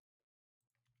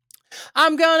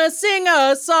I'm gonna sing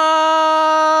a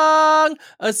song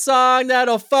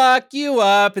that'll fuck you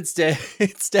up instead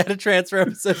of Transfer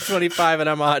episode 25, and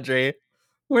I'm Audrey.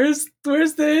 Where's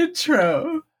the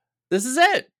intro? This is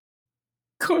it.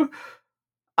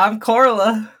 I'm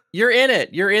Corla. You're in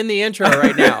it. You're in the intro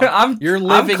right now. You're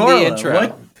living the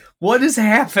intro. What is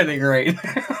happening right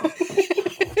now?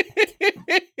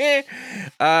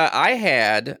 I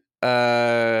had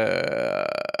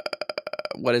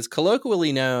what is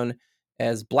colloquially known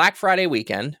as Black Friday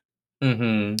weekend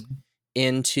into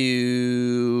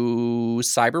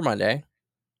Cyber Monday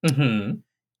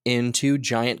into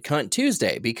Giant Cunt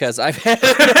Tuesday, because I've had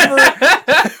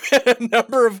a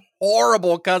number of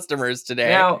horrible customers today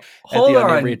now, at the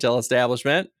Onion retail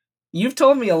establishment. You've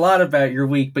told me a lot about your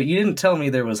week, but you didn't tell me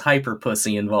there was hyper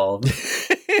pussy involved.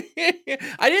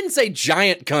 I didn't say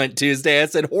Giant Cunt Tuesday. I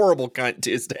said Horrible Cunt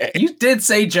Tuesday. You did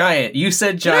say giant. You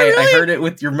said giant. Really? I heard it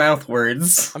with your mouth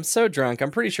words. I'm so drunk.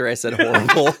 I'm pretty sure I said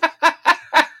horrible.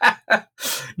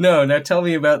 No, now tell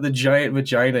me about the giant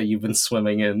vagina you've been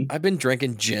swimming in. I've been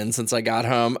drinking gin since I got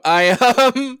home.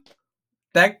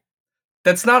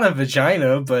 That's not a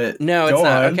vagina, but no, it's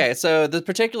not. On. Okay, so the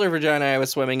particular vagina I was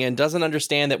swimming in doesn't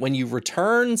understand that when you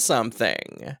return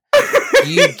something,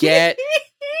 you get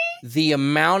the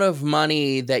amount of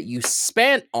money that you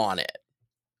spent on it.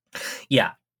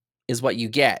 Yeah. Is what you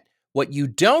get. What you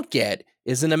don't get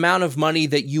is an amount of money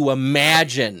that you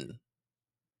imagine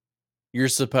you're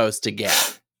supposed to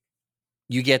get.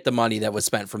 You get the money that was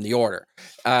spent from the order.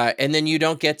 And then you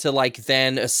don't get to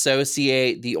then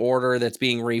associate the order that's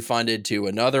being refunded to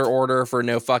another order for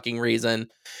no fucking reason.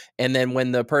 And then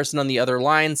when the person on the other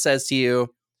line says to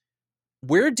you,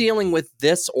 we're dealing with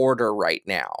this order right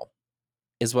now,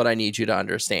 is what I need you to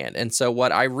understand. And so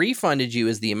what I refunded you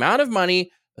is the amount of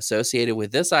money associated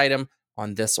with this item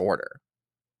on this order.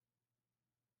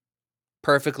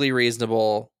 Perfectly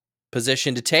reasonable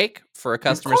position to take for a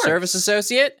customer service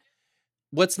associate.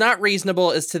 What's not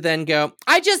reasonable is to then go,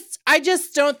 I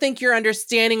just don't think you're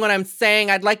understanding what I'm saying.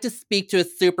 I'd like to speak to a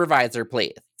supervisor,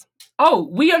 please. Oh,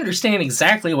 we understand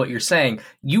exactly what you're saying.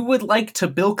 You would like to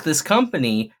bilk this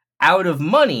company out of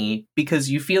money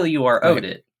because you feel you are owed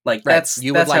it. That's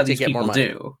how these people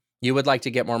do. You would like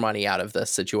to get more money out of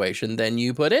this situation than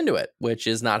you put into it, which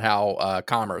is not how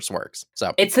commerce works.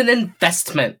 So it's an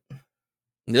investment.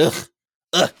 Ugh.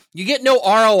 You get no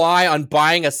ROI on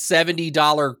buying a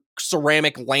 $70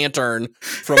 ceramic lantern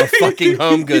from a fucking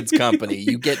home goods company.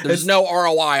 There's no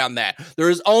ROI on that. There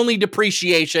is only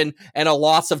depreciation and a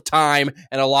loss of time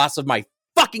and a loss of my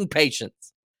fucking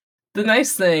patience. The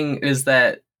nice thing is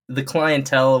that the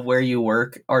clientele of where you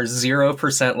work are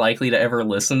 0% likely to ever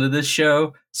listen to this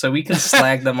show, so we can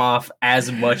slag them off as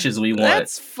much as we want.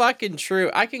 That's fucking true.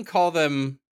 I can call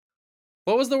them,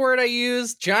 what was the word I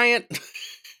used? Giant.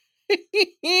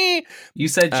 You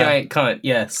said giant cunt,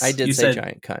 yes. I did say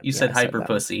giant cunt. You said hyper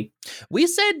pussy. We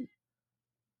said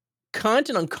cunt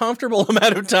an uncomfortable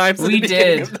amount of times. We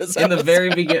did in the very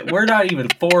beginning. We're not even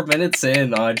 4 minutes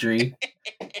in, Audrey.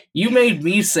 You made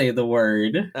me say the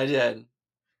word. I did.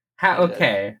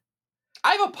 Okay.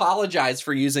 I've apologized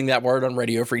for using that word on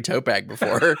Radio Free Topag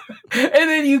before. And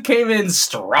then you came in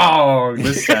strong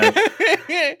this time.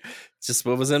 It's just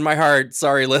what was in my heart.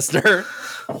 Sorry, listener.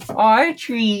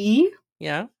 Audrey.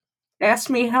 Yeah? Ask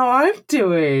me how I'm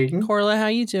doing. Corla, how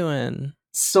you doing?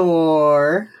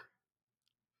 Sore.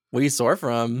 What are you sore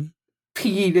from?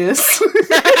 Penis.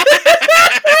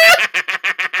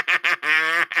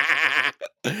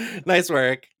 Nice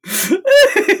work.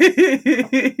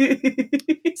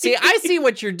 See, I see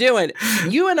what you're doing.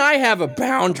 You and I have a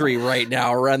boundary right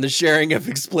now around the sharing of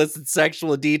explicit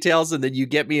sexual details, and then you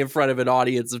get me in front of an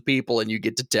audience of people and you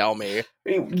get to tell me.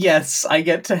 Yes, I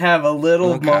get to have a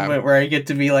little moment where I get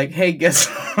to be like, hey, guess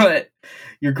what?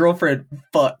 Your girlfriend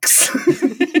fucks.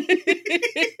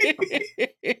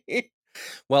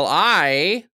 Well,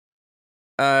 I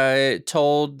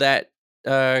told that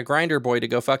Grinder boy to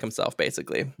go fuck himself,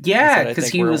 basically. Yeah, because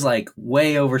he was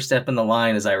way overstepping the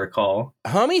line, as I recall.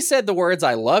 Homie said the words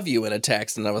 "I love you" in a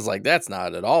text, and I was like, "That's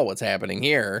not at all what's happening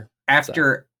here."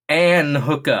 After an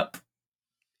hookup,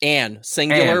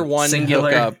 singular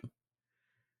hookup,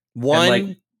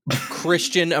 one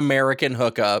Christian American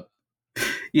hookup.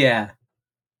 Yeah,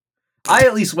 I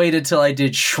at least waited till I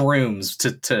did shrooms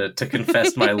to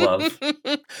confess my love.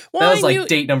 Well, that was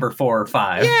date number 4 or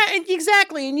 5. Yeah,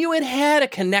 exactly. And you had a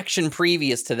connection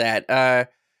previous to that.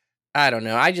 I don't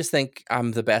know. I just think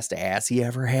I'm the best ass he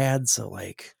ever had. So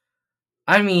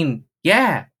I mean,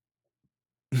 yeah.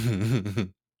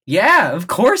 Yeah, of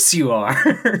course you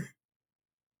are.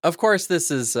 Of course,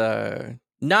 this is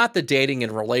Not the dating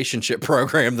and relationship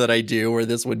program that I do, where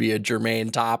this would be a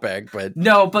germane topic, but...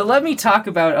 No, but let me talk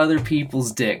about other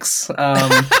people's dicks.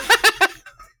 I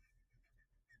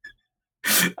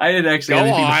didn't actually have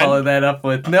anything to follow that up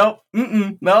with. Nope.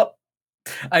 Nope.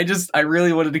 I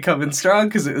really wanted to come in strong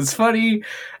because it was funny.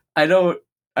 I don't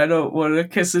want to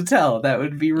kiss and tell. That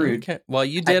would be rude. Okay. Well,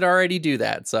 you did already do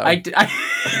that, so... I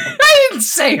didn't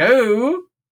say who.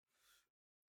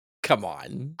 Come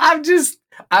on. I'm just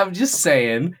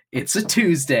saying it's a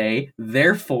Tuesday,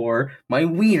 therefore my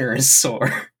wiener is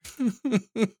sore.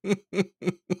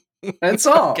 That's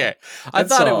all. Okay. I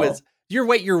thought it was your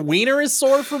wiener is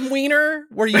sore from wiener?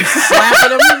 Were you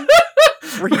slapping him?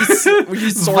 Were you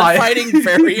sword fighting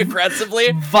very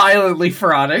aggressively? Violently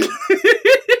frauding.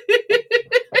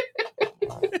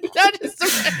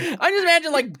 I just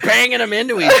imagine like banging them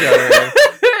into each other.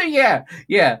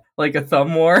 Yeah, like a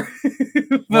thumb war.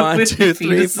 1, 2,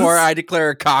 3, 4. I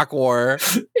declare a cock war.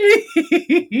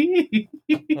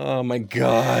 Oh my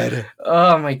god.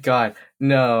 Oh my god.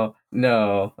 No.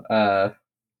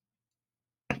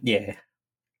 Yeah.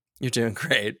 You're doing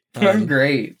great. I'm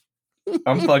great.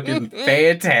 I'm fucking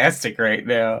fantastic right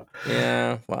now.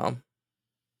 Yeah. Well.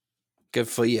 Good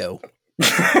for you.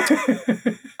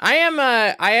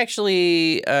 I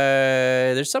actually,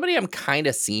 there's somebody I'm kind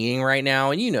of seeing right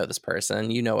now, and you know this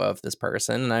person, you know of this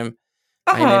person, and I'm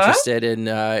interested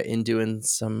in doing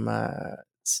some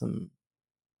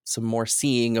more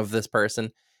seeing of this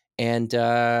person, and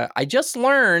I just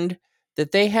learned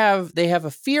that they have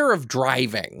a fear of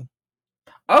driving.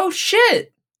 Oh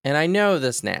shit! And I know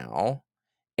this now,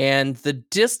 and the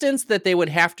distance that they would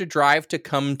have to drive to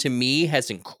come to me has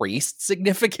increased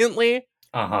significantly.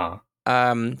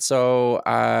 So,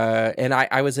 and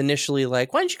I was initially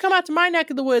like, why don't you come out to my neck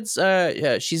of the woods?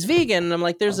 She's vegan. And I'm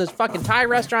like, there's a fucking Thai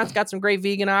restaurant. It's got some great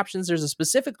vegan options. There's a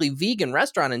specifically vegan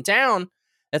restaurant in town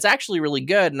that's actually really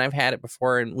good. And I've had it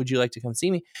before. And would you like to come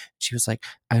see me? She was like,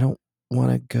 I don't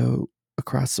want to go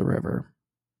across the river.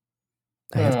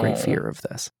 I have great fear of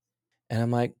this. And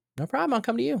I'm like, no problem. I'll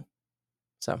come to you.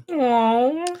 So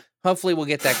hopefully we'll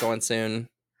get that going soon.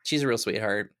 She's a real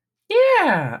sweetheart.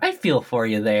 Yeah, I feel for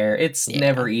you there. It's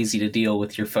never easy to deal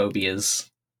with your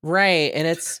phobias. Right, and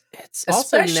it's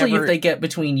especially also if they get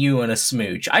between you and a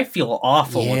smooch. I feel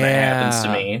awful when that happens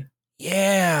to me.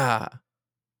 Yeah.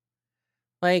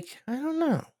 Like, I don't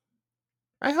know.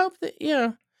 I hope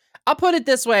that, I'll put it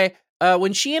this way.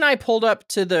 When she and I pulled up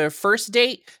to the first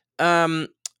date,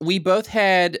 we both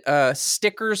had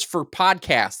stickers for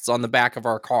podcasts on the back of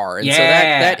our car. And so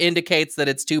that indicates that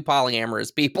it's two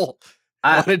polyamorous people.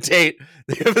 On a date,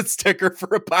 they have a sticker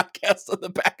for a podcast on the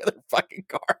back of their fucking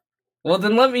car. Well,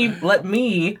 then let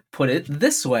me put it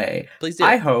this way. Please do.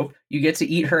 I hope you get to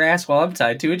eat her ass while I'm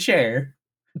tied to a chair.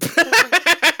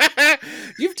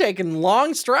 You've taken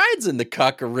long strides in the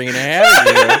cuck arena,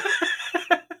 haven't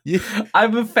you?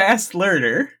 I'm a fast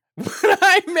learner. When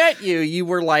I met you, you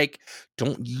were like,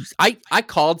 don't use... I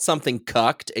called something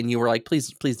cucked, and you were like,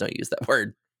 please don't use that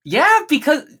word. Yeah,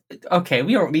 because... Okay,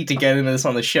 we don't need to get into this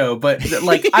on the show, but,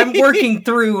 like, I'm working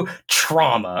through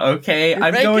trauma, okay?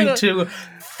 I'm going to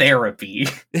therapy.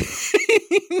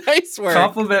 Nice work.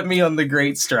 Compliment me on the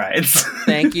great strides.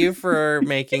 Thank you for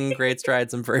making great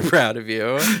strides. I'm very proud of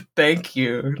you. Thank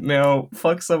you. Now,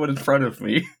 fuck someone in front of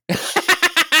me.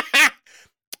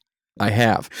 I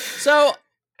have. So...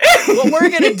 what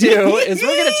we're going to do is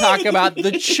we're going to talk about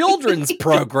the children's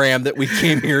program that we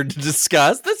came here to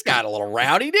discuss. This got a little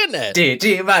rowdy, didn't it?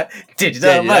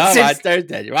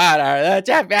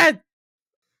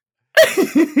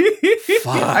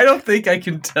 I don't think I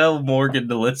can tell Morgan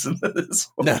to listen to this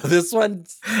one. No, this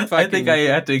one's fucking... I think I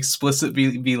have to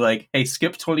explicitly be like, hey,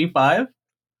 skip 25.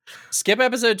 Skip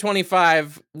episode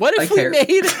 25. What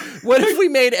if we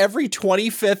made every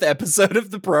 25th episode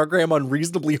of the program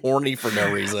unreasonably horny for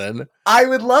no reason? I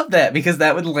would love that, because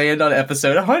that would land on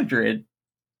episode 100.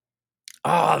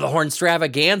 Oh, the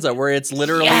Hornstravaganza, where it's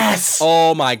literally... Yes!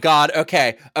 Oh my god.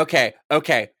 Okay.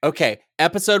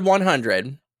 Episode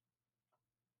 100.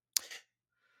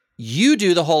 You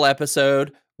do the whole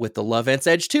episode with the Love Ants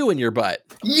Edge 2 in your butt.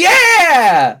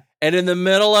 Yeah! And in the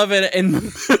middle of it, in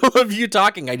the middle of you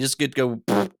talking, I just could go.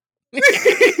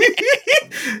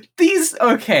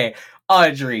 Okay,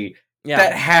 Audrey. Yeah.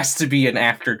 That has to be an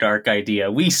After Dark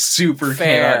idea. We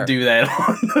cannot do that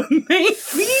on the main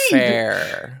feed.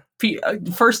 Fair.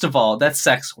 First of all, that's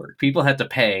sex work. People had to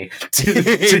pay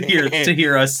to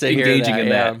hear us engaging in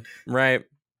that. Right.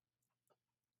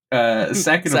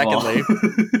 Secondly.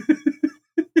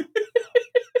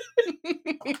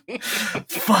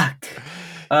 Fuck.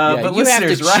 But you have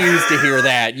to choose to hear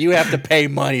that. You have to pay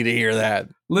money to hear that.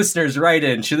 Listeners, write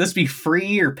in. Should this be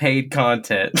free or paid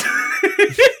content?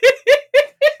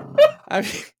 I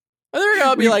mean, they're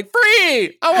gonna be like,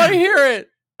 free! I want to hear it!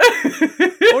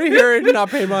 I want to hear it and not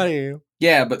pay money.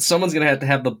 Yeah, but someone's gonna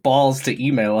have the balls to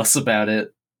email us about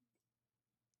it.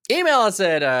 Email us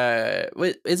at,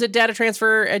 is it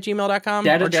datatransfer@gmail.com?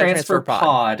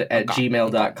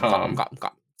 Datatransferpod@gmail.com.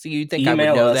 So you think email I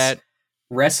would know that?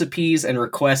 Recipes and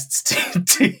requests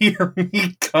to hear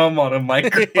me come on a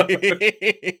microphone.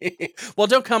 Well,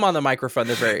 don't come on the microphone.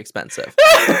 They're very expensive.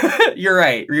 You're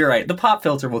right. The pop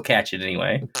filter will catch it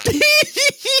anyway.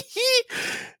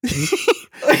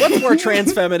 What's more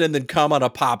trans feminine than come on a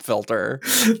pop filter?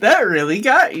 That really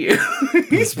got you.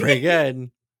 It's pretty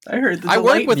good. I heard. I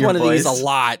work with one of these a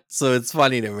lot, so it's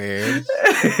funny to me.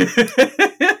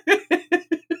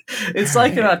 It's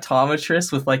like an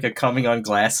optometrist with like a coming on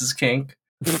glasses kink.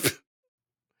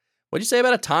 What'd you say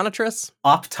about a tonotrist?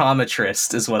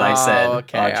 Optometrist is what I said.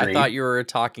 Okay, Audrey. I thought you were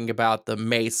talking about the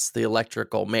mace, the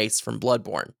electrical mace from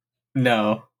Bloodborne.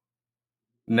 No,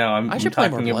 I'm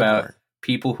talking about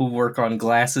people who work on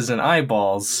glasses and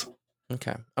eyeballs.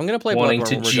 Okay, I'm gonna play wanting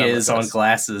Bloodborne to jizz on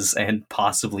glasses and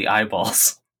possibly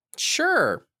eyeballs.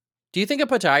 Sure. Do you think a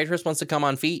podiatrist wants to come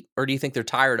on feet, or do you think they're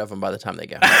tired of them by the time they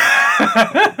go?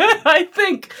 I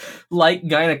think, like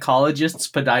gynecologists,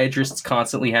 podiatrists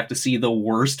constantly have to see the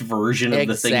worst version of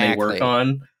the thing they work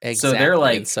on. Exactly. So they're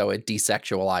like, and so it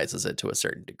desexualizes it to a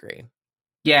certain degree.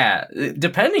 Yeah,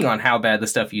 depending on how bad the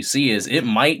stuff you see is, it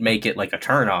might make it like a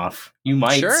turnoff. You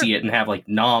might see it and have like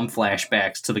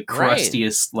flashbacks to the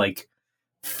crustiest like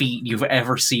feet you've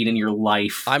ever seen in your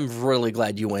life. I'm really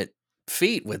glad you went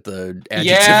feet with the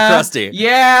adjective crusty.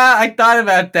 Yeah, I thought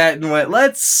about that and went,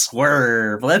 let's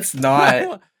swerve. Let's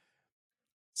not.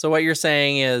 So what you're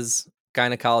saying is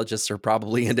gynecologists are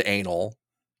probably into anal.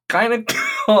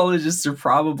 Gynecologists are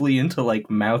probably into like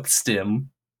mouth stim.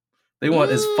 They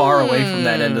want as far away from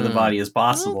that end of the body as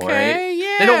possible, right?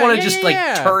 Yeah, they don't want to just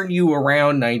like turn you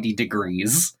around 90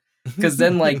 degrees. Because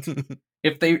then like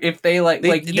if they they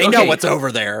know what's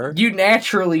over there. You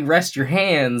naturally rest your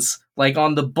hands like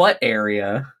on the butt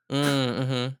area.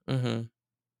 Mm-hmm.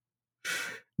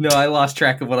 No, I lost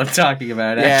track of what I'm talking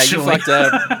about. Yeah, actually. You fucked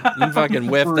up. You fucking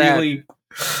whiffed really? That.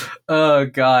 Oh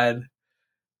God.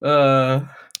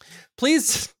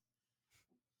 Please,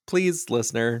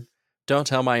 listener, don't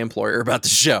tell my employer about the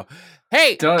show.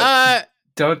 Hey, don't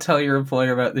tell your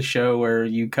employer about the show where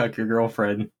you cuck your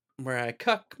girlfriend. Where I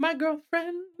cuck my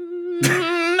girlfriend.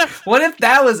 What if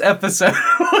that was episode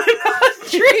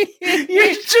 100?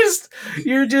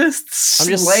 You're just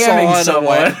slamming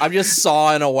someone. I'm just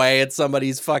sawing away at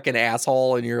somebody's fucking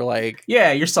asshole, and you're like,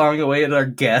 yeah, you're sawing away at our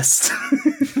guest. And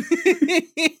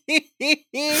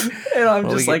I'm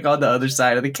just like on the other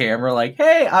side of the camera, like,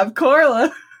 hey, I'm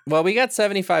Corla. Well, we got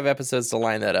 75 episodes to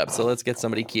line that up, so let's get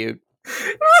somebody cute.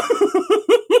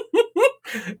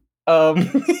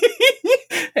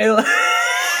 Hey,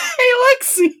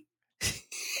 Lexi.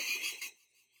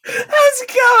 How's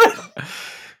it going?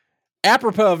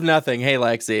 Apropos of nothing. Hey,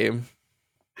 Lexi.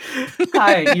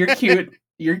 Hi, you're cute.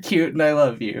 You're cute, and I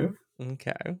love you.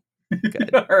 Okay.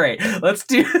 Good. All right, let's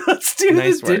do nice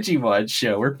this work. Digimon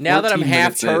show. Now that I'm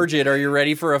half turgid, are you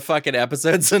ready for a fucking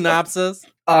episode synopsis?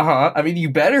 I mean, you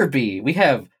better be. We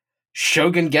have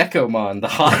Shogun Geckomon, the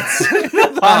hottest,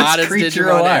 the hottest creature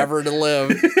ever to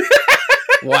live.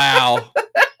 Wow.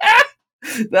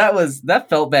 That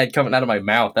felt bad coming out of my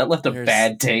mouth. That left a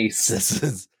bad taste.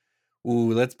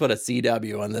 Let's put a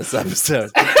CW on this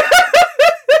episode.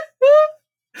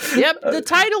 Yep, the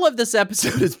title of this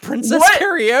episode is Princess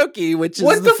Karaoke, which is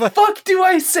what the fuck do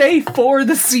I say for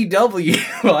the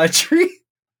CW, Audrey?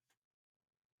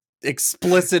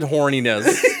 Explicit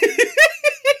horniness.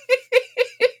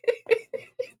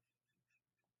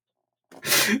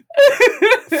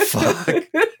 Fuck.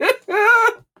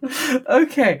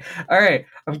 Okay, all right,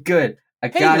 I'm good.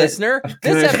 Hey, listener,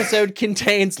 this episode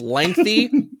contains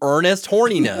lengthy, earnest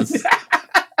horniness.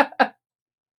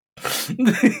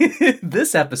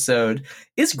 This episode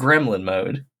is Gremlin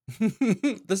mode.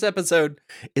 This episode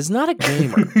is not a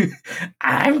gamer.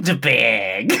 I'm the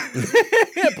bag.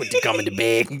 Put you coming to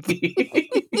bag.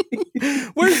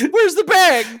 Where's the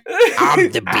bag?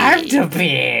 I'm the bag. I'm the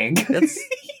bag.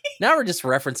 Now we're just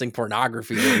referencing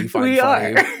pornography. We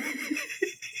are.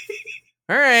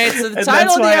 All right, so the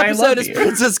title of the episode is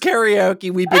Princess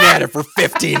Karaoke. We've been at it for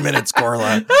 15 minutes,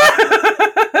 Corla.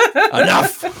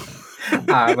 Enough.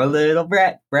 I'm a little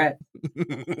brat.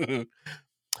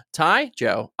 Tai,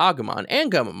 Joe, Agumon,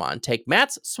 and Gomamon take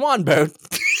Matt's swan boat.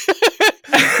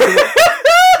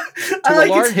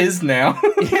 It's his now.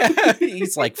 Yeah,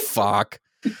 he's like, fuck.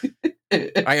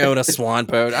 I own a swan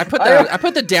boat. I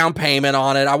put the down payment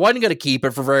on it. I wasn't going to keep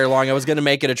it for very long. I was going to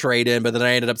make it a trade-in, but then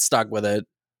I ended up stuck with it.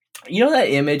 You know that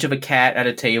image of a cat at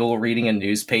a table reading a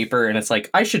newspaper, and it's like,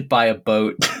 I should buy a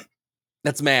boat.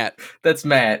 That's Matt. That's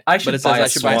Matt. I should buy a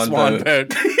swan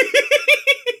boat.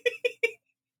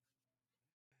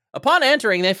 Upon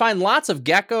entering, they find lots of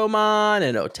Gekomon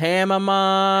and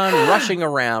Otamamon rushing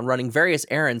around, running various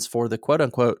errands for the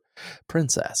quote-unquote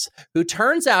princess, who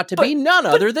turns out to be none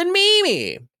other than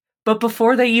Mimi. But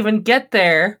before they even get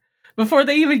there,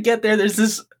 there's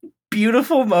this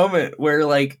beautiful moment where,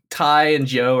 like, Tai and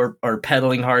Joe are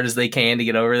pedaling hard as they can to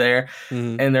get over there,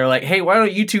 and they're like, hey, why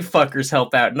don't you two fuckers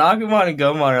help out? And Agumon and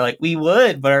Gomon are like, we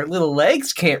would, but our little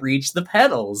legs can't reach the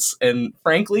pedals. And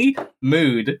frankly,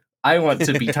 mood. I want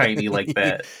to be tiny like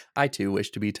that. I too wish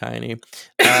to be tiny.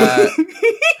 Who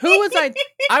was I?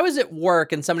 I was at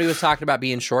work and somebody was talking about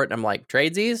being short, and I'm like,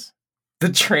 tradesies? The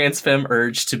transfem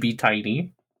urge to be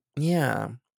tiny. Yeah.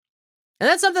 And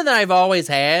that's something that I've always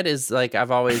had, is like,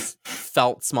 I've always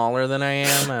felt smaller than I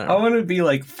am. I want to be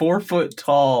like 4 foot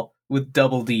tall with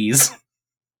double Ds.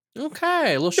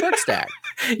 Okay, a little short stack.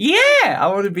 Yeah, I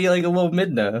want to be like a little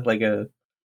Midna, like a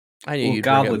I knew you'd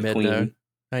goblin bring up Midna. Queen.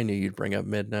 I knew you'd bring up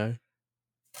Midna.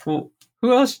 Well,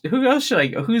 who else should I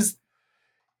go? Who's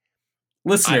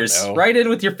listeners? Write in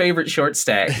with your favorite short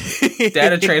stack.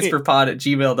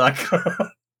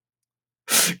 datatransferpod@gmail.com.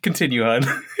 Continue on.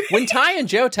 When Tai and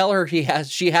Joe tell her she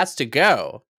has to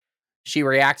go, she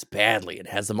reacts badly and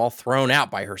has them all thrown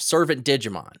out by her servant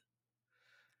Digimon.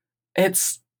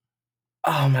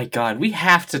 Oh my god, we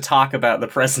have to talk about the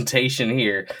presentation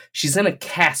here. She's in a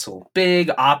castle. Big,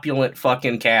 opulent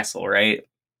fucking castle, right?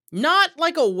 Not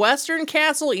like a Western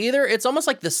castle either. It's almost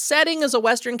like the setting is a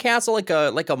Western castle, like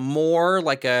a moor,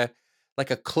 like a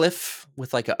cliff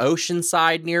with like an ocean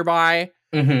side nearby.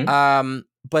 Mm-hmm.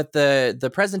 But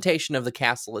the presentation of the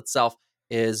castle itself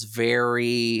is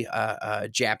very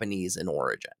Japanese in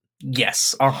origin.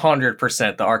 Yes,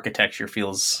 100%. The architecture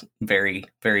feels very,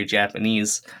 very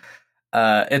Japanese.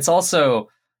 It's also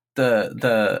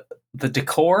the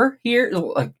decor here,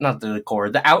 like not the decor,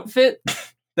 the outfit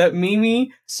that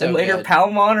Mimi and later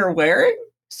Palmon are wearing.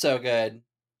 So good.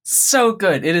 So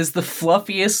good. It is the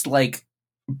fluffiest, like,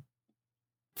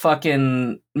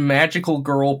 fucking magical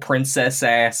girl princess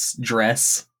ass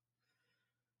dress.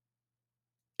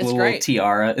 It's great.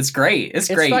 Tiara. It's great. It's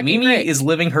great. Mimi is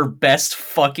living her best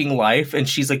fucking life, and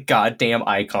she's a goddamn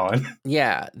icon.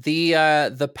 Yeah.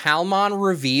 The Palmon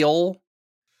reveal,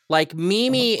 like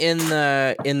Mimi in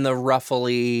the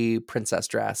ruffly princess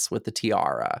dress with the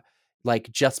tiara,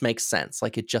 like, just makes sense.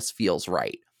 Like, it just feels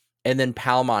right. And then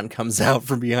Palmon comes out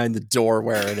from behind the door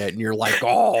wearing it, and you're like,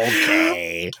 oh,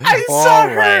 okay. I saw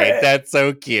her. Right. That's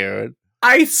so cute.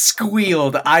 I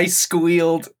squealed.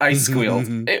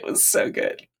 It was so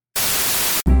good.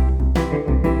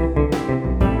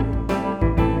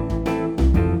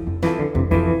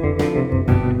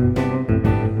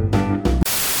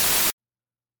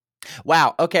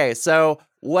 Wow. Okay. So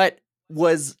what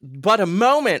was but a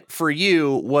moment for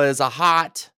you was a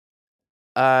hot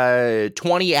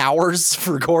 20 hours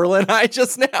for Gorla and I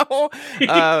just now.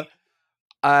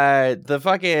 The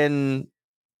fucking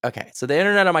okay, so the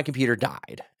internet on my computer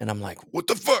died, and I'm like, what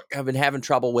the fuck? I've been having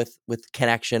trouble with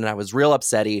connection, and I was real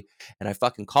upsetty, and I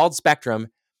fucking called Spectrum,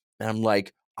 and I'm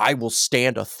like, I will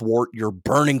stand athwart your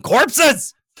burning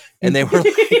corpses. And they were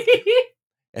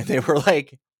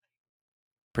like,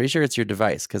 pretty sure it's your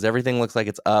device, because everything looks like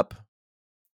it's up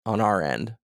on our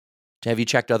end. Have you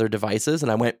checked other devices?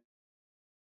 And I went,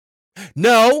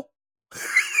 no.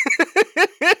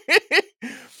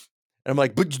 And I'm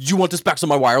like, but did you want this back on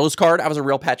my wireless card? I was a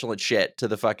real petulant shit to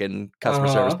the fucking customer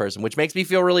service person, which makes me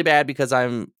feel really bad because I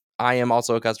am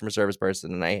also a customer service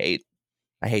person, and I hate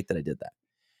that I did that.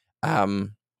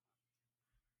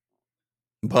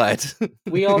 But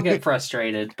we all get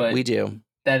frustrated, but we do.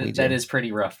 That is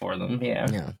pretty rough for them.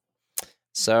 Yeah.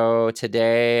 So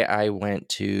today I went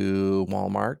to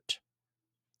Walmart.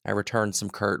 I returned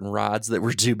some curtain rods that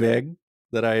were too big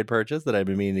that I had purchased that I've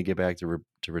been meaning to get back to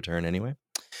return anyway.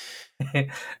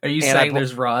 Are you saying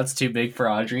there's rods too big for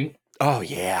Audrey? Oh,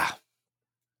 yeah.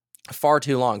 Far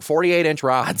too long. 48-inch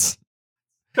rods.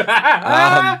 But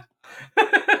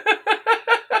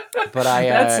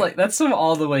that's some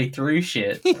all the way through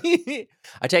shit.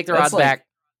 I take the rods back.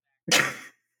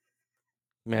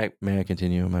 May I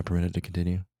continue? Am I permitted to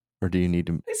continue? Or do you need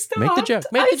to make the joke?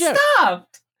 Make the joke.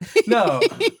 Stopped. No,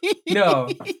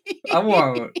 I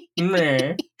won't.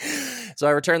 Meh. So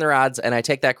I return the rods and I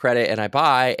take that credit and I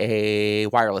buy a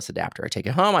wireless adapter. I take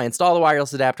it home, I install the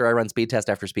wireless adapter, I run speed test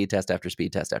after speed test after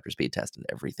speed test after speed test, and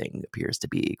everything appears to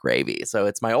be gravy. So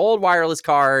it's my old wireless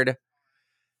card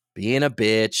being a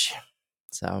bitch.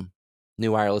 So,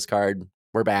 new wireless card.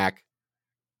 We're back.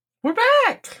 We're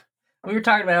back! We were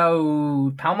talking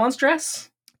about Palmon's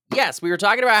dress? Yes, we were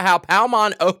talking about how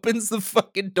Palmon opens the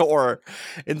fucking door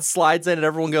and slides in and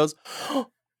everyone goes,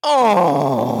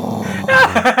 oh,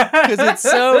 because it's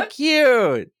so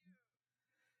cute.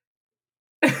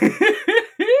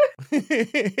 That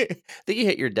you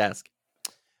hit your desk.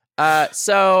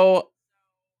 So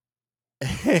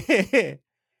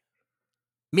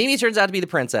Mimi turns out to be the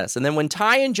princess. And then when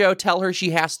Ty and Joe tell her she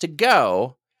has to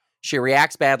go, she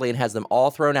reacts badly and has them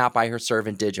all thrown out by her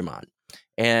servant Digimon.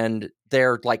 And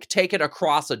they're like taken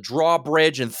across a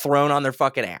drawbridge and thrown on their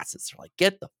fucking asses. They're like,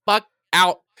 get the fuck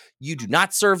out. You do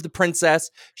not serve the princess.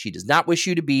 She does not wish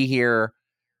you to be here.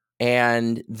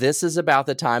 And this is about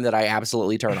the time that I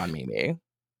absolutely turn on Mimi.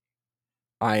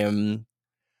 I am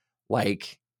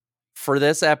like, for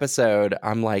this episode,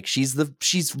 I'm like, she's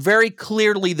very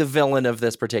clearly the villain of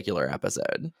this particular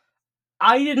episode.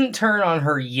 I didn't turn on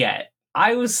her yet.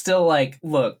 I was still like,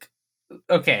 look,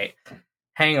 okay,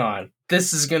 hang on.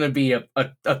 This is going to be a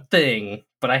thing,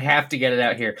 but I have to get it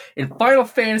out here. In Final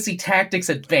Fantasy Tactics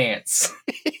Advance,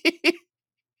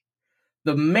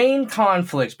 the main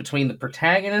conflict between the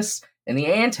protagonists and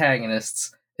the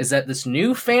antagonists is that this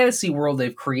new fantasy world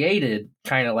they've created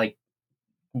kind of like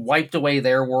wiped away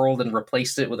their world and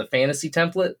replaced it with a fantasy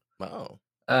template. Wow.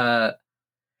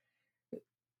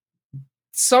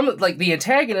 Some, like, the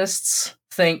antagonists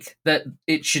think that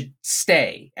it should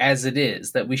stay as it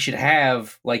is, that we should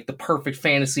have like the perfect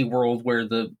fantasy world where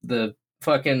the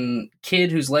fucking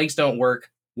kid whose legs don't work.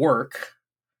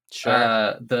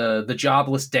 Sure. The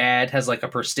jobless dad has like a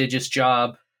prestigious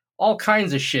job. All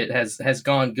kinds of shit has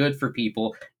gone good for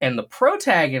people, and the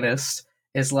protagonist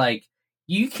is like,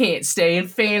 you can't stay in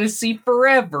fantasy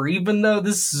forever, even though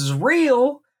this is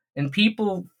real and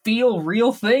people feel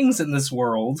real things in this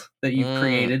world that you've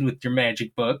created with your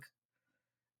magic book.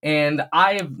 And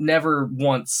I have never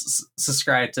once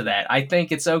subscribed to that. I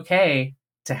think it's okay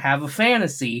to have a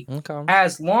fantasy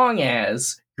as long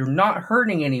as you're not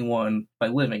hurting anyone by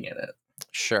living in it.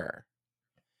 Sure.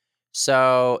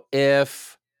 So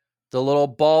if the little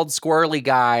bald squirrely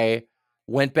guy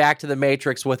went back to the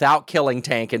Matrix without killing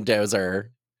Tank and Dozer,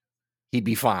 he'd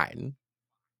be fine.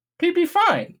 He'd be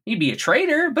fine. He'd be a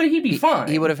traitor, but he'd be fine.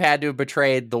 He would have had to have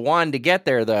betrayed the one to get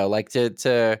there, though. Like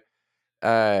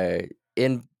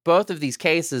in both of these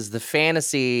cases, the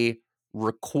fantasy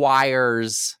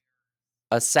requires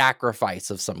a sacrifice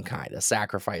of some kind, a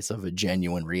sacrifice of a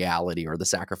genuine reality, or the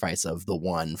sacrifice of the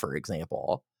one, for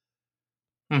example.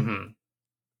 Mm-hmm.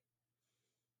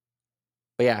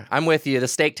 But yeah, I'm with you. The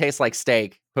steak tastes like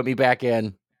steak. Put me back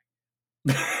in.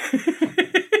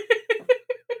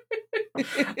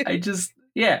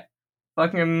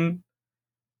 Fucking,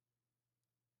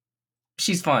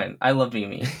 she's fine. I love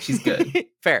Mimi. She's good.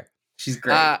 Fair. She's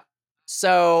great.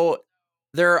 So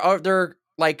they're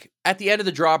like at the end of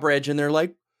the drawbridge, and they're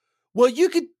like, well, you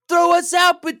could throw us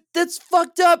out, but that's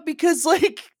fucked up because,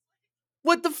 like,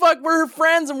 what the fuck? We're her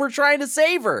friends and we're trying to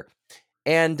save her.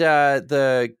 And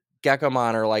the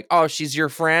Gekkomon are like, oh, she's your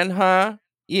friend, huh?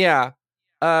 Yeah.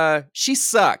 She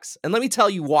sucks. And let me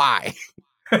tell you why.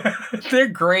 They're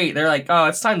great. They're like, oh,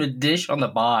 it's time to dish on the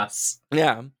boss.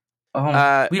 Yeah.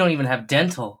 Oh, we don't even have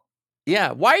dental.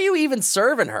 Yeah. Why are you even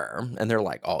serving her? And they're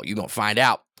like, oh, you gonna find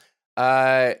out.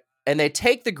 And they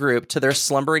take the group to their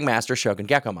slumbering master, Shogun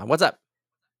Gekkomon. What's up?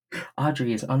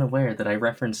 Audrey is unaware that I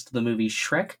referenced the movie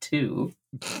Shrek 2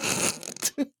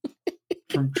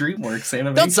 from DreamWorks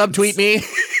Animation. Don't subtweet me.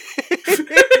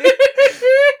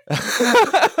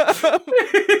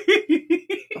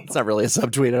 It's not really a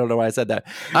subtweet. I don't know why I said that.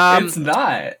 It's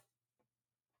not.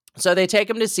 So they take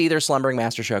him to see their slumbering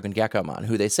master, Shogun Gekkomon,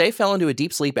 who they say fell into a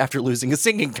deep sleep after losing a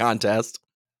singing contest.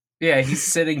 Yeah, he's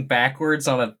sitting backwards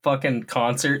on a fucking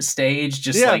concert stage,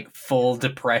 just like full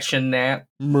depression nap.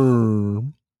 He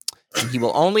will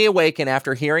only awaken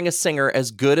after hearing a singer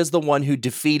as good as the one who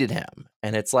defeated him.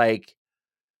 And it's like,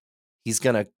 he's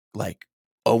gonna like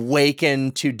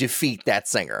awaken to defeat that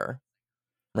singer.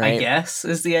 Right? I guess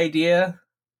is the idea.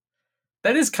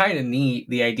 That is kind of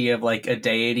neat, the idea of like a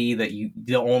deity that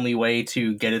the only way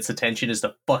to get its attention is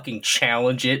to fucking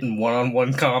challenge it in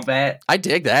one-on-one combat. I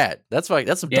dig that. That's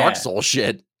some Dark Souls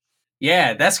shit.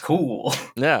 Yeah, that's cool.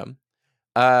 Yeah.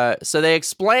 So they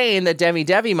explain that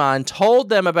Devimon told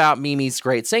them about Mimi's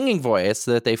great singing voice,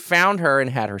 so that they found her and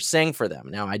had her sing for them.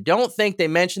 Now, I don't think they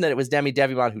mentioned that it was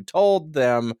Devimon who told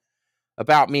them,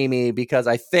 about Mimi because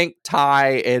I think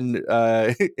Ty and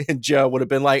and Joe would have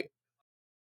been like,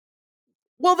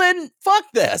 well, then fuck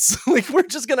this. Like, we're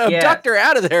just going to abduct her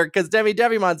out of there because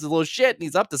Demi-Devimon's a little shit and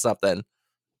he's up to something.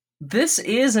 This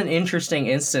is an interesting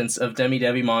instance of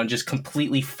Demi-Devimon just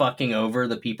completely fucking over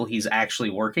the people he's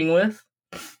actually working with.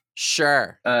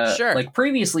 Sure. Sure. Like,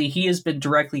 previously, he has been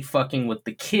directly fucking with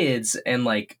the kids and,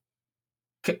 like,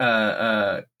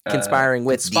 conspiring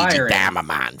with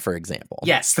Damamon, for example.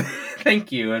 Yes.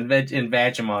 Thank you. And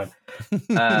Vagimon.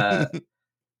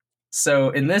 So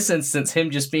in this instance,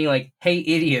 him just being like, "Hey,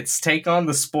 idiots, take on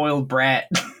the spoiled brat."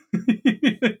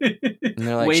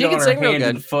 Like, wait on her hand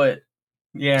and foot.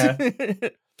 Yeah.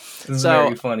 This is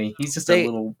very funny. He's just a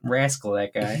little rascal,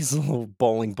 that guy. He's a little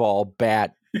bowling ball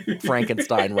bat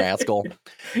Frankenstein rascal.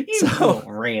 He's a little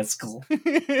rascal.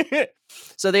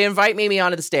 So they invite Mimi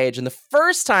onto the stage, and the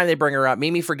first time they bring her up,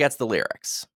 Mimi forgets the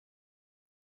lyrics.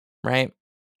 Right?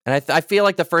 And I feel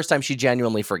like the first time she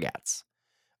genuinely forgets.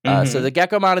 So the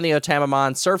Gekomon and the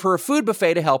Otamamon serve her a food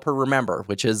buffet to help her remember,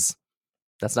 that's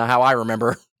not how I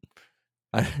remember.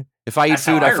 If I eat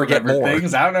food, I forget more.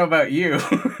 Things. I don't know about you.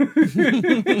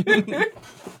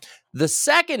 The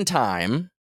second time,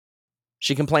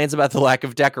 she complains about the lack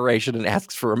of decoration and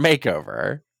asks for a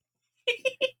makeover.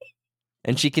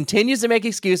 And she continues to make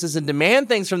excuses and demand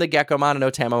things from the Gekomon and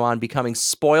Otamamon, becoming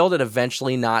spoiled and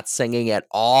eventually not singing at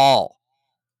all.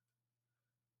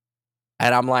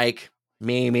 And I'm like,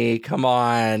 Mimi, come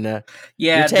on.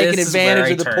 Yeah, you're taking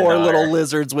advantage of the poor little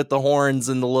lizards with the horns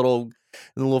and the little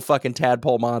fucking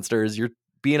tadpole monsters. You're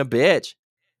being a bitch.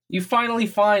 You finally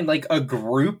find like a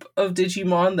group of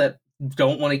Digimon that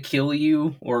don't want to kill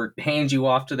you or hand you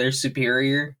off to their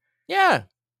superior. Yeah.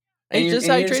 And you're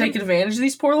taking advantage of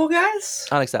these poor little guys?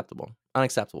 Unacceptable.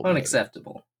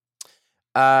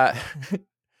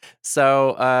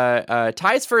 So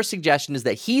Ty's first suggestion is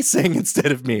that he sing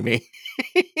instead of Mimi.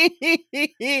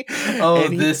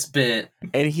 This bit.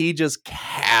 And he just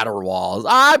caterwauls,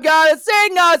 "I'm gonna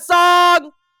sing a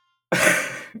song!"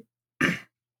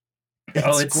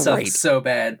 It sucks so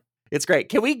bad. It's great.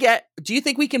 Do you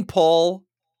think we can pull?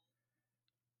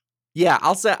 Yeah,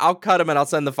 I'll cut them and I'll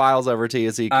send the files over to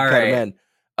you so you can cut them in.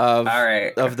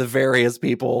 Of the various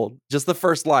people. Just the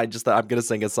first line, I'm gonna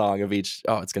sing a song of each.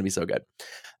 Oh, it's gonna be so good.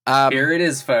 Here it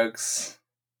is, folks.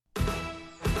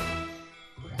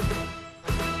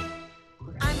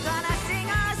 I'm gonna sing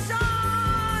a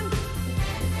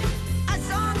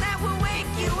song that will wake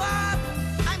you up.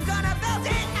 I'm gonna belt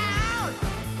it out.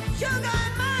 Sugar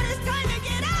and Mon, it's time to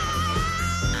get up.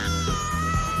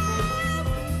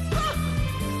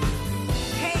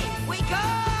 Hey, wake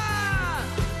up!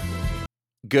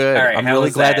 Good. Right, I'm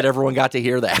really glad that everyone got to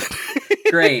hear that.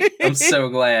 Great. I'm so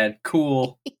glad.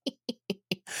 Cool.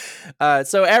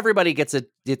 So everybody gets a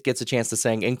chance to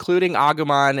sing, including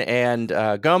Agumon and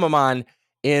Gomamon,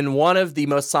 in one of the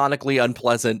most sonically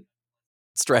unpleasant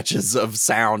stretches of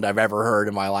sound I've ever heard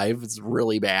in my life. It's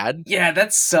really bad. Yeah,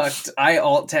 that sucked. I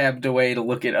alt-tabbed away to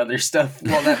look at other stuff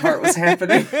while that part was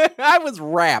happening. I was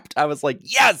rapt. I was like,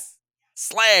 yes!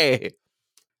 Slay!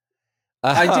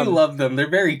 I do love them. They're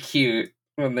very cute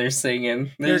when they're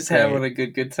singing. They're just having a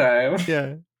good time.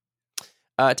 Yeah.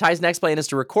 Ty's next plan is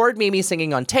to record Mimi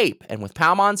singing on tape, and with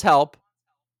Palmon's help,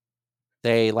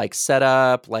 they set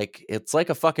up it's like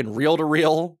a fucking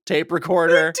reel-to-reel tape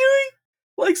recorder. They're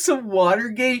doing some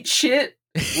Watergate shit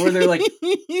where they're like,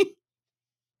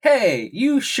 "Hey,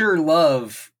 you sure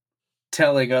love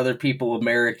telling other people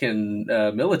American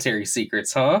military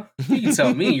secrets, huh? You can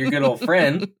tell me, your good old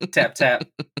friend." Tap tap.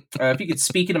 If you could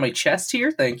speak into my chest here,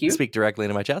 thank you. Speak directly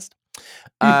into my chest.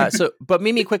 But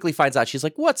Mimi quickly finds out. She's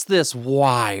like, "What's this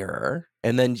wire?"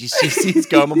 And then she sees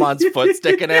Gomamon's foot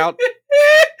sticking out.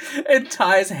 And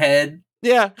Ty's head.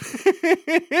 Yeah.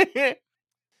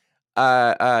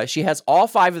 She has all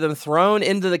 5 of them thrown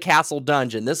into the castle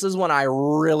dungeon. This is when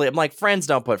I'm like, friends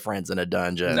don't put friends in a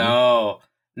dungeon. No.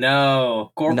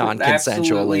 Non-consensually.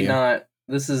 Absolutely not.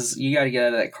 This is, you got to get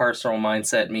out of that carceral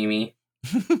mindset, Mimi.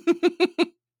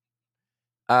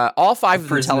 All 5 of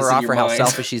them tell her off for how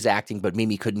selfish she's acting, but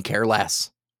Mimi couldn't care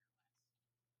less.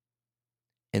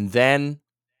 And then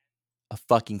a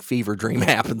fucking fever dream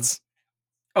happens.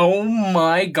 Oh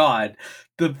my god.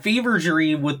 The fever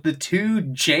dream with the 2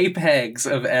 JPEGs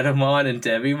of Edamon and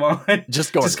Devimon.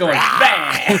 Just going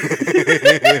bang!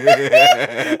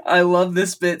 I love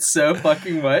this bit so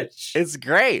fucking much. It's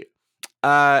great.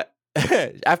 After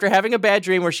having a bad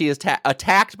dream where she is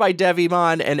attacked by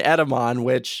Devimon and Edamon,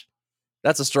 which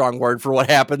that's a strong word for what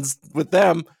happens with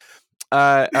them,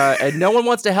 and no one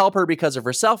wants to help her because of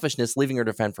her selfishness, leaving her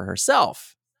to fend for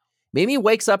herself. Mimi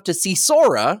wakes up to see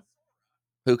Sora,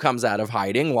 who comes out of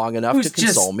hiding long enough to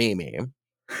console Mimi.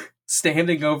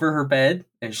 Standing over her bed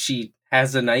as she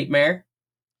has a nightmare.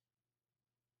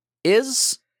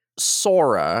 Is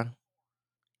Sora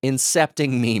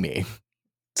incepting Mimi?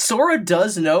 Sora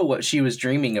does know what she was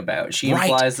dreaming about. She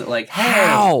implies that, like, hey,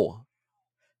 how?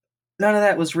 None of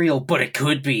that was real, but it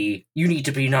could be. You need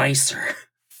to be nicer.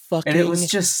 Fucking and it was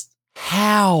just...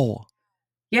 How?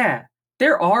 Yeah.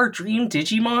 There are Dream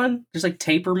Digimon. There's, like,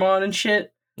 Tapermon and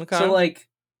shit. Okay. So, like,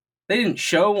 they didn't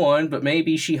show one, but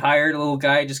maybe she hired a little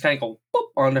guy just kind of go boop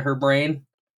onto her brain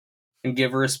and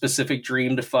give her a specific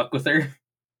dream to fuck with her.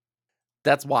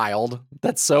 That's wild.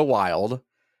 That's so wild.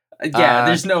 Yeah,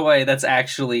 there's no way that's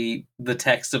actually the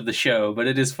text of the show, but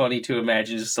it is funny to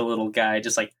imagine just a little guy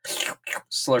just like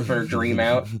slurping her dream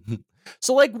out.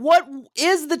 So, like, what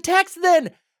is the text then?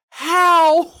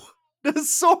 How does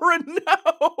Sora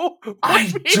know?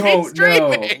 I don't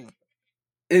know.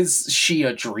 Is she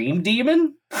a dream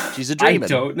demon? She's a dreamin'. I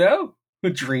don't know. A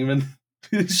dreamin'.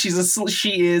 She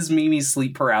is Mimi's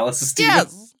sleep paralysis demon.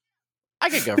 Yes. I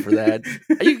could go for that.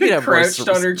 You could have crouched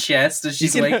on her chest as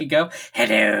she's waking go,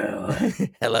 hello.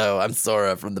 Hello, I'm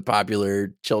Sora from the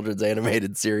popular children's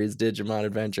animated series Digimon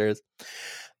Adventures.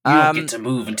 You don't get to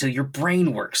move until your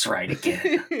brain works right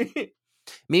again.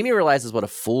 Mimi realizes what a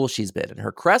fool she's been, and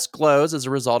her crest glows as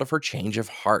a result of her change of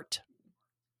heart.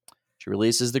 She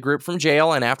releases the group from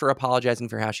jail, and after apologizing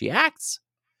for how she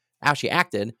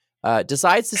acted,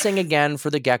 decides to sing again for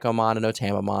the Geckomon and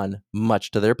Otamamon, much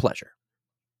to their pleasure.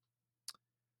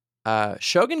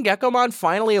 Shogun Geckomon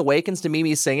finally awakens to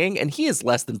Mimi's singing, and he is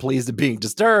less than pleased at being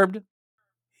disturbed.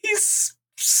 He's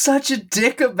such a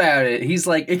dick about it. He's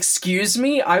like, excuse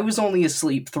me, I was only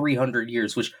asleep 300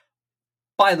 years, which,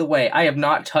 by the way, I have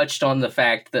not touched on the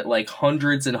fact that, like,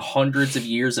 hundreds and hundreds of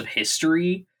years of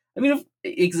history,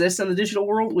 exists in the digital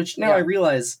world, which now I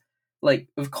realize, like,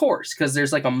 of course, because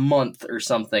there's, like, a month or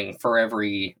something for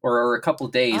every, or a couple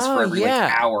of days for every,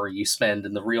 like, hour you spend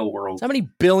in the real world. How many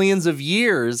billions of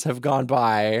years have gone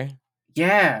by?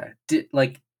 Yeah.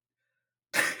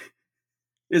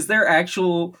 Is there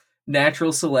actual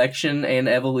natural selection and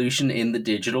evolution in the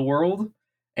digital world?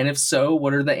 And if so,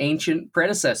 what are the ancient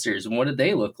predecessors and what did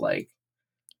they look like?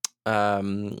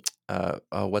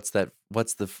 What's that?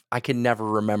 I can never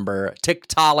remember.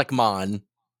 Tiktalikmon.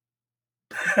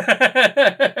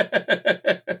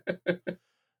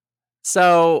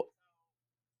 So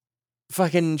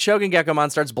fucking Shogun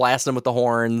Geckomon starts blasting with the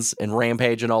horns and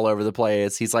rampaging all over the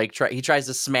place. He's like, he tries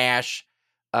to smash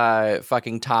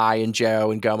fucking Tai and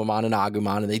Joe and Gomamon and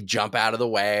Agumon, and they jump out of the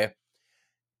way.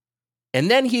 And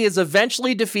then he is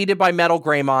eventually defeated by Metal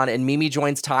Greymon, and Mimi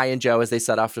joins Tai and Joe as they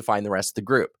set off to find the rest of the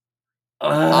group.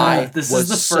 This is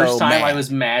the first time I was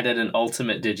mad at an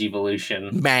Ultimate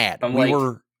Digivolution. Mad. We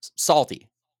were salty.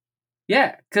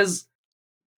 Yeah, because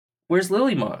where's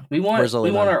Lilymon? We want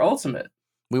our Ultimate.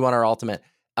 We want our Ultimate.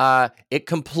 It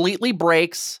completely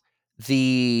breaks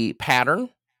the pattern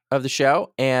of the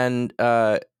show, and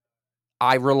I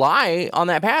rely on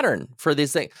that pattern for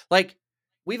these things. Like,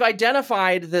 we've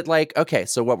identified that, like, okay,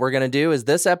 so what we're going to do is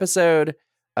this episode,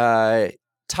 Tai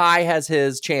has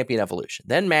his champion evolution,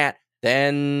 then Matt,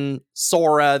 then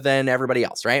Sora, then everybody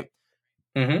else, right?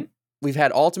 Mm-hmm. We've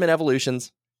had ultimate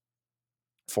evolutions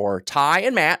for Tai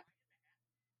and Matt.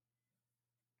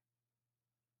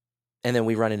 And then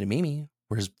we run into Mimi.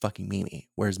 Where's fucking Mimi?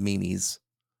 Where's Mimi's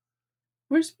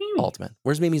ultimate?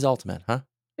 Where's Mimi's ultimate, huh?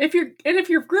 If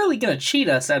you're really gonna cheat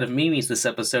us out of Mimi's this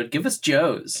episode, give us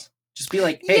Joe's. Just be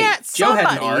like, hey, yeah, Joe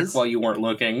had an arc while you weren't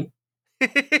looking.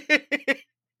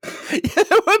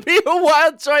 That would be a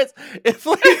wild choice. If,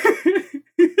 like,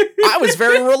 I was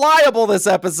very reliable this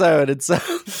episode, and so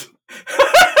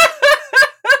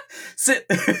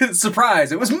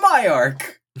surprise, it was my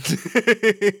arc.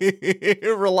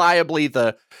 Reliably,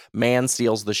 the man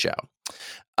steals the show.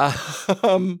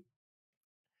 How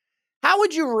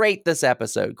would you rate this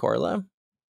episode, Corla?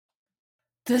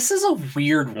 This is a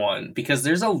weird one because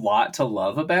there's a lot to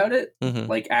love about it. Mm-hmm.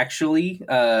 Like, actually,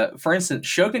 for instance,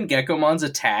 Shogun Geckomon's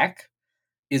attack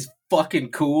is fucking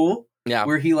cool. Yeah.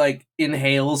 Where he, like,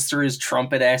 inhales through his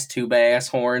trumpet-ass, tuba-ass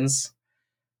horns,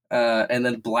 and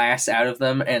then blasts out of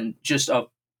them, and just a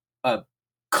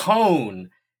cone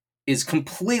is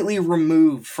completely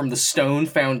removed from the stone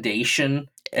foundation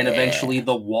and eventually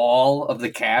the wall of the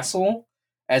castle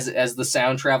as the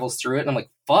sound travels through it. And I'm like,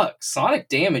 fuck, sonic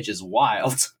damage is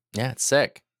wild. Yeah, it's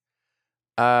sick.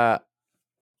 On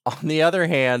the other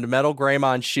hand, Metal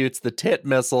Greymon shoots the tit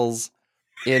missiles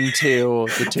into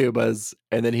the tubas,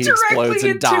 and then he explodes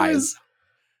and dies.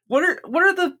 What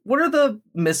are the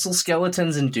missile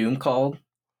skeletons in Doom called?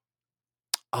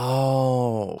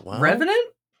 Oh, well, Revenant?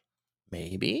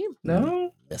 Maybe.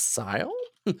 No? Missile?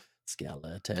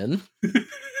 Skeleton.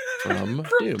 From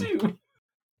Doom.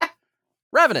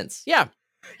 Revenants, yeah.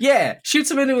 Yeah,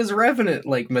 shoots him into his Revenant,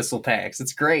 like, missile packs.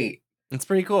 It's great. It's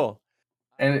pretty cool.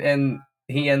 And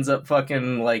he ends up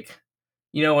fucking, like,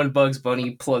 you know when Bugs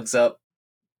Bunny plugs up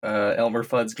Elmer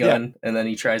Fudd's gun, and then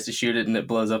he tries to shoot it and it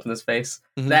blows up in his face?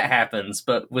 Mm-hmm. That happens,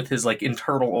 but with his, like,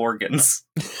 internal organs.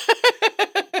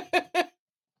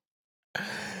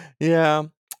 Yeah.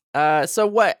 So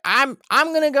what I'm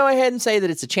gonna go ahead and say that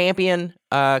it's a champion,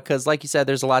 because like you said,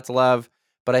 there's a lot to love,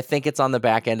 but I think it's on the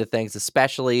back end of things,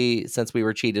 especially since we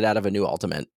were cheated out of a new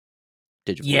Ultimate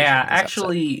Digivolution. Yeah,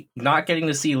 actually, not getting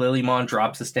to see Lilymon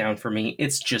drops this down for me.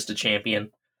 It's just a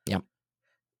champion. Yep.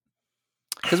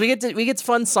 Because we get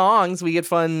fun songs, we get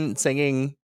fun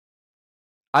singing.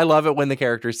 I love it when the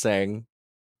characters sing.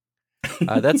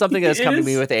 That's something that's come to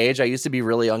me with age. I used to be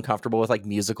really uncomfortable with like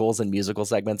musicals and musical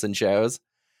segments in shows.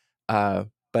 But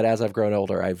as I've grown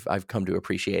older, I've come to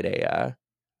appreciate a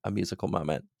musical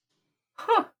moment.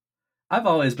 Huh. I've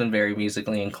always been very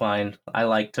musically inclined. I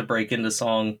like to break into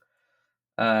song.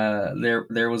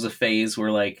 There was a phase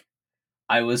where like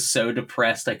I was so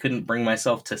depressed I couldn't bring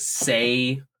myself to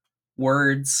say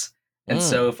words. And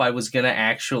so if I was going to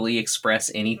actually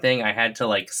express anything, I had to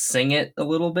like sing it a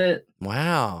little bit.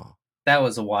 Wow. That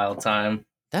was a wild time.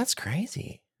 That's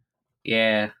crazy.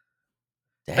 Yeah.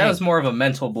 Dang. That was more of a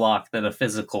mental block than a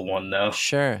physical one, though.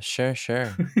 Sure.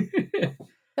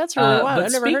 That's really wild.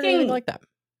 I've never heard anything like that.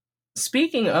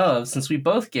 Speaking of, since we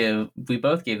both gave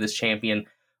this champion,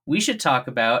 we should talk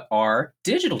about our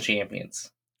digital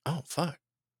champions. Oh, fuck.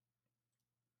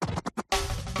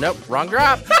 Nope, wrong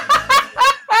drop.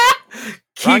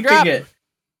 Keeping it.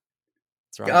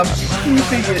 It's wrong drop.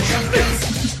 Keeping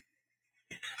it.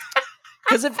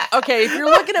 Because if you're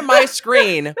looking at my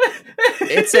screen,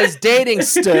 it says dating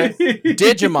st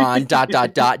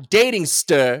Digimon ... dating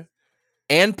st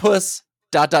and puss ...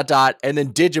 and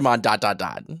then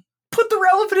Digimon ... Put the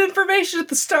relevant information at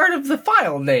the start of the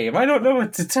file name. I don't know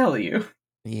what to tell you.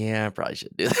 Yeah, I probably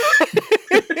should do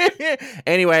that.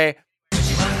 Anyway,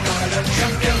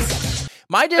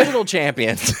 my digital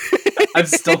champions. I'm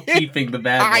still keeping the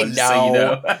bad ones, so you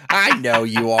know. I know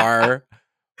you are.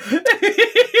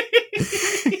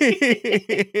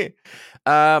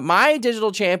 My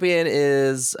digital champion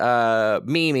is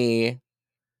Mimi,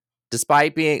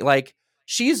 despite being like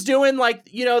she's doing like,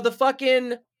 you know, the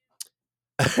fucking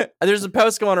there's a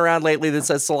post going around lately that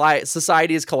says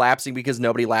society is collapsing because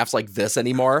nobody laughs like this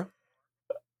anymore.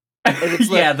 And it's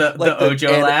the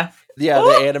Ojo laugh. Yeah,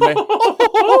 the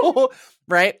anime.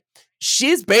 Right?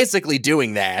 She's basically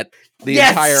doing that the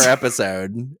entire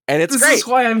episode. And it's great. This is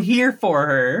why I'm here for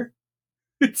her.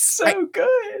 It's so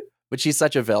good. But she's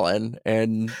such a villain,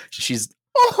 and she's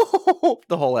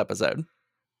the whole episode.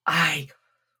 I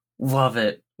love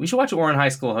it. We should watch Orin High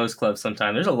School Host Club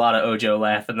sometime. There's a lot of Ojo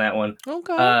laugh in that one.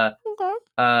 Okay.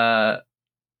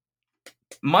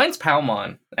 Mine's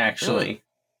Palmon, actually.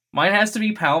 Mine has to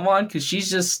be Palmon, because she's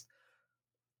just...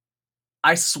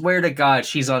 I swear to God,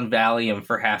 she's on Valium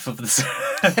for half of this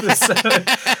episode.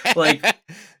 Like...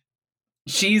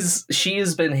 She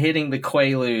has been hitting the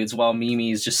Quaaludes while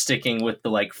Mimi's just sticking with the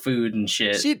like food and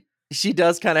shit. She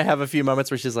does kind of have a few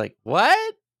moments where she's like,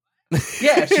 "What?"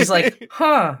 Yeah, she's like,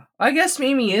 "Huh, I guess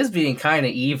Mimi is being kind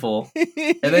of evil."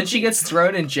 And then she gets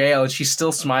thrown in jail and she's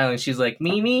still smiling. She's like,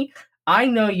 "Mimi, I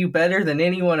know you better than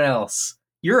anyone else.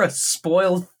 You're a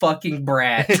spoiled fucking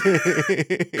brat."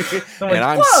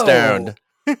 I'm stoned.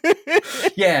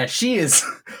 Yeah, she is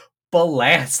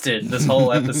blasted this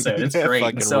whole episode. It's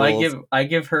great. So rules. I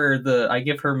give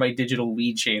her my digital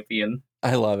lead champion.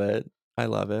 I love it.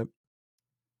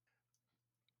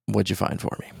 What'd you find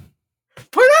for me?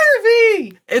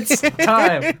 Pornography! It's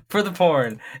time for the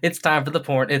porn. It's time for the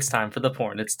porn. It's time for the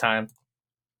porn. It's time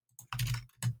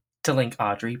to link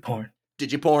Audrey porn.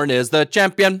 Digiporn is the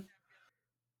champion.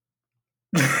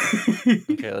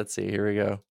 Okay, let's see. Here we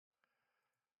go.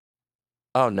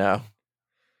 Oh no.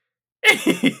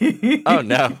 Oh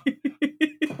no.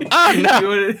 Oh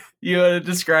no. You want to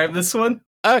describe this one?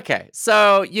 Okay,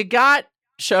 so you got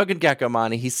Shogun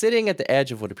Gekomani. He's sitting at the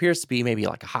edge of what appears to be maybe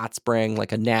like a hot spring,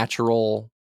 like a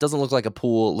natural, doesn't look like a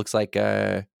pool. It looks like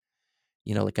a,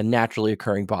 you know, like a naturally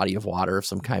occurring body of water of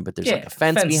some kind, but there's like a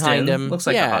fence behind him. Looks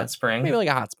like a hot spring. Maybe like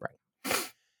a hot spring.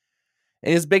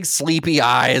 And his big sleepy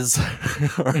eyes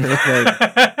are like,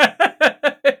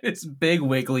 his big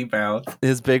wiggly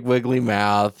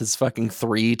mouth. His fucking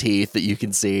 3 teeth that you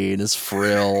can see, and his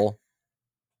frill.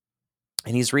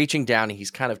 And he's reaching down and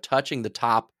he's kind of touching the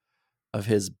top of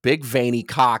his big veiny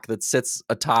cock that sits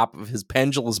atop of his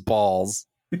pendulous balls.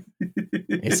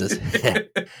 He says,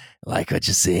 like what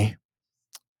you see.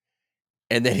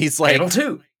 And then he's like,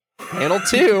 Panel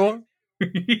 2.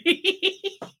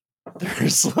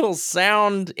 There's a little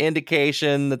sound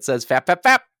indication that says fap, fap,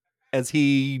 fap as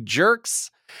he jerks.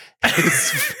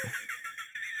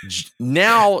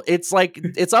 Now it's like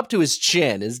it's up to his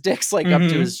chin. His dick's like up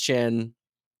to his chin.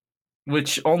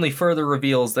 Which only further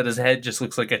reveals that his head just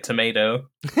looks like a tomato.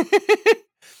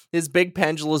 His big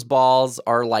pendulous balls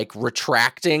are like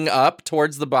retracting up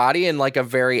towards the body in like a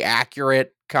very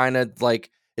accurate kind of like,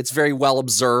 it's very well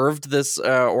observed, this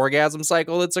orgasm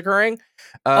cycle that's occurring.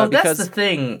 That's the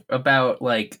thing about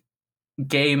like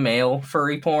gay male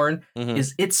furry porn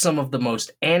is it's some of the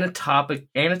most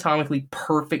anatomically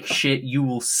perfect shit you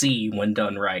will see when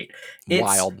done right. It's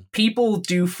wild. People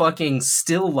do fucking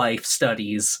still life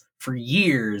studies for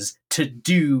years to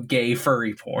do gay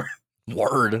furry porn.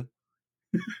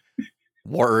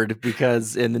 Word,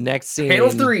 because in the next scene,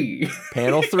 panel 3,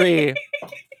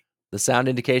 the sound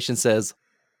indication says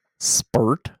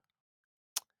spurt.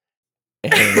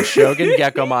 And Shogun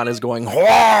Gekkomon is going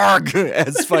horg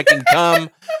as fucking cum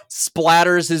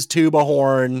splatters his tuba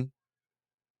horn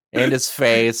and his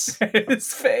face. And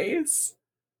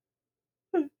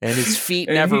his feet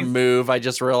never move. I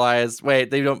just realized.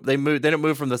 Wait, they don't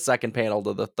move from the second panel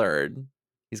to the third.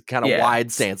 He's kind of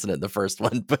wide stancing it in the first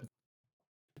one, but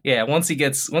yeah, once he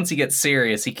gets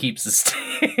serious, he keeps his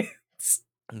stance.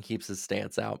 He keeps his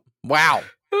stance out. Wow.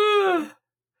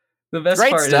 The best Great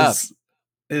part stuff.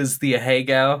 is the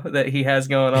ahegao that he has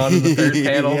going on in the third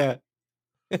panel.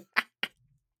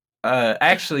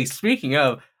 Actually, speaking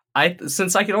of,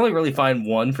 since I can only really find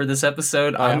one for this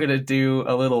episode, I'm going to do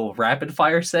a little rapid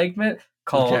fire segment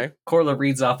called Corla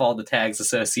reads off all the tags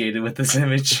associated with this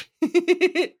image.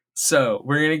 So,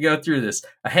 we're going to go through this.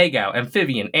 Ahegao,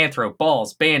 amphibian, anthro,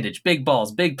 balls, bandage, big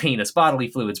balls, big penis, bodily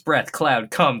fluids, breath, cloud,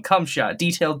 cum shot,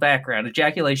 detailed background,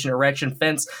 ejaculation, erection,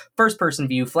 fence, first-person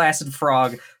view, flaccid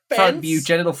frog, front view,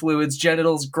 genital fluids,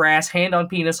 genitals, grass, hand on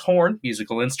penis, horn,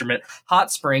 musical instrument,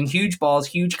 hot spring, huge balls,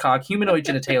 huge cock, humanoid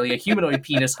genitalia, humanoid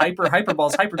penis,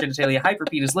 hyperballs, hypergenitalia,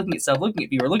 hyperpenis, looking at self, looking at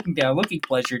viewer, looking down, looking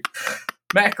pleasured,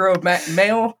 macro,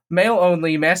 male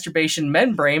only, masturbation,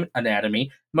 membrane,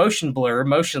 anatomy, motion blur,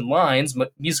 motion lines,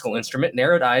 musical instrument,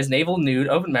 narrowed eyes, navel nude,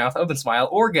 open mouth, open smile,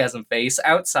 orgasm face,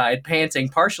 outside, panting,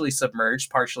 partially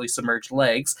submerged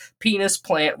legs, penis,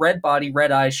 plant, red body,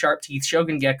 red eyes, sharp teeth,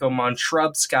 Shogun Gekkomon,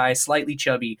 shrub, sky, slightly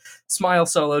chubby, smile,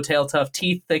 solo, tail tough,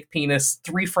 teeth, thick penis,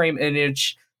 3-frame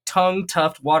image, tongue,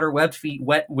 tuft, water, webbed feet,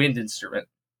 wet, wind instrument.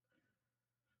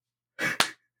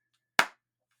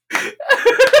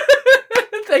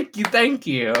 Thank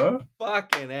you.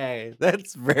 Fucking A.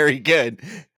 That's very good.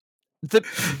 The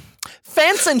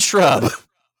fence and shrub.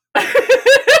 What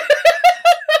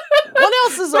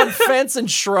else is on fence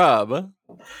and shrub?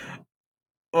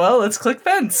 Well, let's click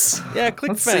fence. Yeah,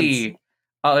 let's fence. See.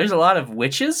 Oh, there's a lot of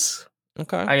witches.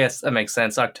 Okay. I guess that makes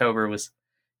sense. October was,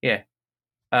 yeah.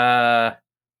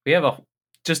 We have a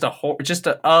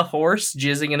horse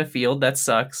jizzing in a field. That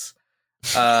sucks.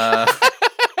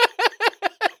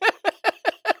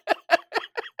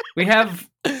 We have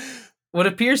what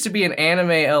appears to be an anime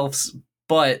elf's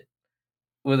butt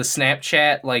with a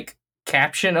Snapchat like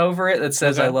caption over it that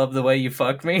says, "I love the way you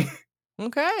fuck me."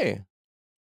 Okay.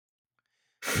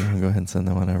 You want to go ahead and send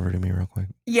that one over to me real quick?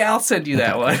 Yeah, I'll send you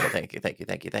that one. Thank you. Let's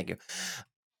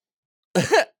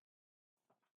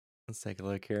take a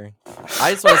look here.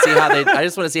 I just want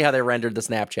to see how they rendered the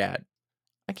Snapchat.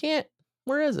 I can't.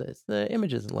 Where is it? The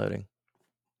image isn't loading.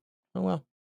 Oh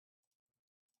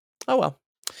well.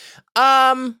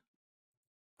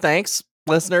 Thanks,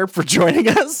 listener, for joining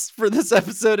us for this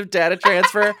episode of Data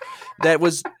Transfer that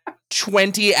was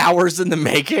 20 hours in the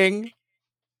making.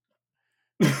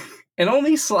 And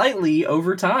only slightly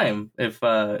over time if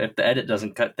the edit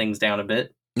doesn't cut things down a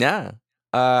bit. Yeah.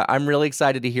 I'm really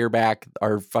excited to hear back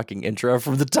our fucking intro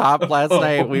from the top last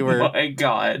night. We were, oh my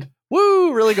God.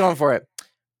 Woo, really going for it.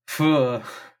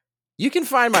 You can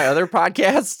find my other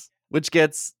podcast, which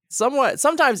gets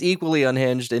sometimes equally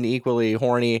unhinged and equally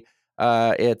horny.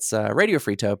 It's Radio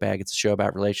Free Tote Bag. It's a show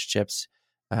about relationships.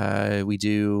 We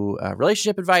do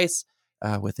relationship advice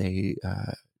with a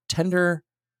tender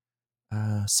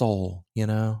soul, you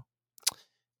know.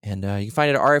 And you can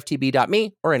find it at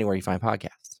rftb.me or anywhere you find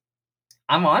podcasts.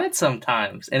 I'm on it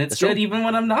sometimes, and it's good even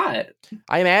when I'm not.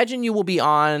 I imagine you will be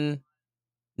on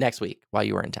next week while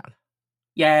you are in town.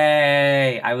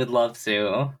 Yay! I would love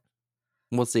to.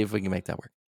 We'll see if we can make that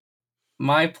work.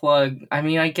 My plug, I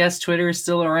mean, I guess Twitter is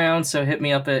still around, so hit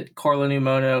me up at Corla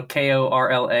Numono,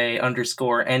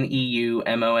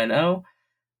 KORLA_NEUMONO.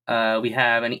 We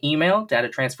have an email,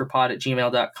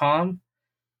 datatransferpod@gmail.com.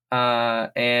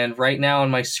 And right now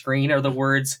on my screen are the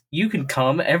words, "You can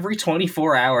come every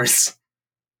 24 hours."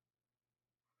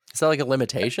 Is that like a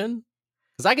limitation?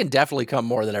 Because I can definitely come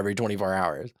more than every 24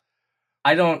 hours.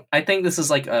 I think this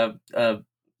is like a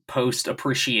post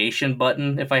appreciation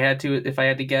button. If I had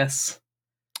to guess,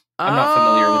 I'm not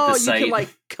familiar with the site. You can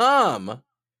like come.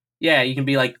 Yeah, you can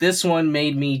be like, this one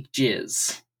made me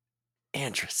jizz.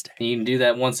 Interesting. And you can do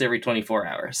that once every 24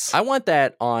 hours. I want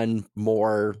that on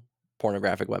more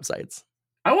pornographic websites.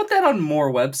 I want that on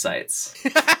more websites.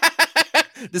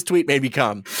 This tweet made me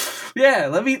come. Yeah,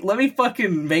 let me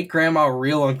fucking make grandma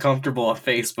real uncomfortable on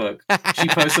Facebook. She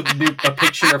posted a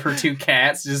picture of her 2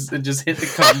 cats, just hit the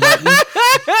come button.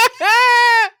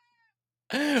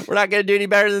 We're not going to do any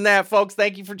better than that, folks.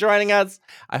 Thank you for joining us.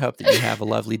 I hope that you have a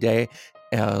lovely day,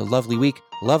 a lovely week,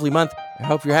 a lovely month. I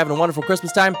hope you're having a wonderful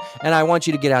Christmas time, and I want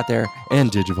you to get out there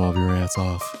and digivolve your ass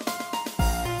off.